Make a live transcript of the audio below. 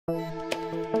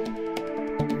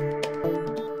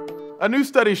A new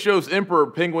study shows emperor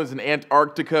penguins in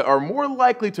Antarctica are more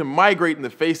likely to migrate in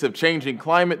the face of changing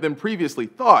climate than previously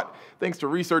thought, thanks to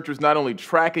researchers not only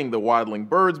tracking the waddling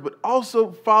birds, but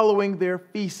also following their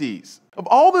feces. Of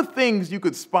all the things you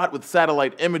could spot with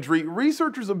satellite imagery,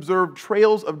 researchers observed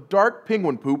trails of dark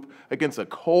penguin poop against a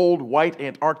cold, white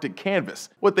Antarctic canvas.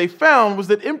 What they found was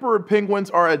that emperor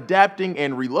penguins are adapting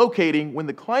and relocating when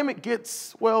the climate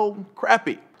gets, well,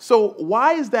 crappy. So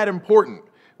why is that important?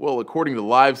 Well, according to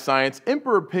Live Science,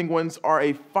 emperor penguins are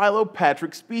a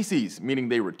philopatric species, meaning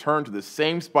they return to the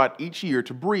same spot each year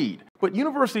to breed. But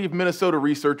University of Minnesota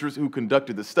researchers who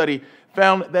conducted the study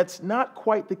found that's not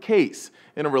quite the case.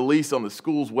 In a release on the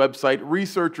school's website,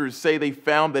 researchers say they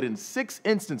found that in 6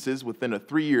 instances within a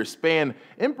 3-year span,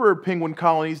 emperor penguin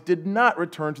colonies did not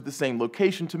return to the same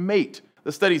location to mate.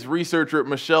 The study's researcher,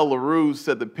 Michelle LaRue,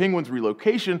 said the penguins'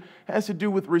 relocation has to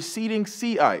do with receding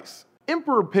sea ice.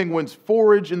 Emperor penguins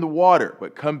forage in the water,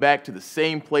 but come back to the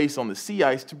same place on the sea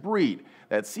ice to breed.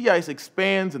 That sea ice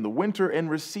expands in the winter and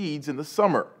recedes in the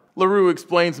summer. LaRue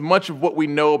explains much of what we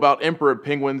know about emperor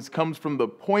penguins comes from the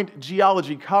Point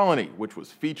Geology colony, which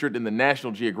was featured in the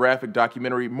National Geographic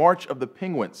documentary March of the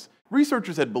Penguins.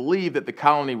 Researchers had believed that the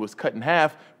colony was cut in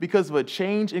half because of a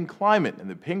change in climate and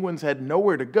the penguins had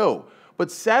nowhere to go.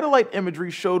 But satellite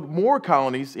imagery showed more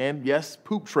colonies and, yes,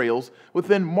 poop trails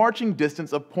within marching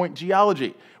distance of Point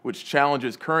Geology, which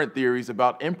challenges current theories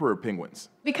about emperor penguins.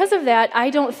 Because of that, I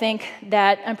don't think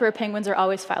that emperor penguins are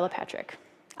always philopatric.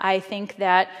 I think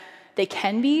that they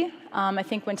can be. I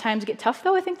think when times get tough,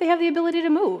 though, I think they have the ability to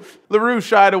move. LaRue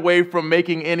shied away from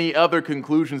making any other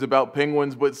conclusions about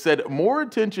penguins, but said more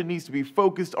attention needs to be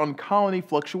focused on colony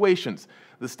fluctuations.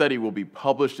 The study will be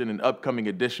published in an upcoming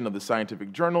edition of the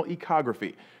scientific journal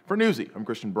Ecography. For Newsy, I'm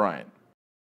Christian Bryant.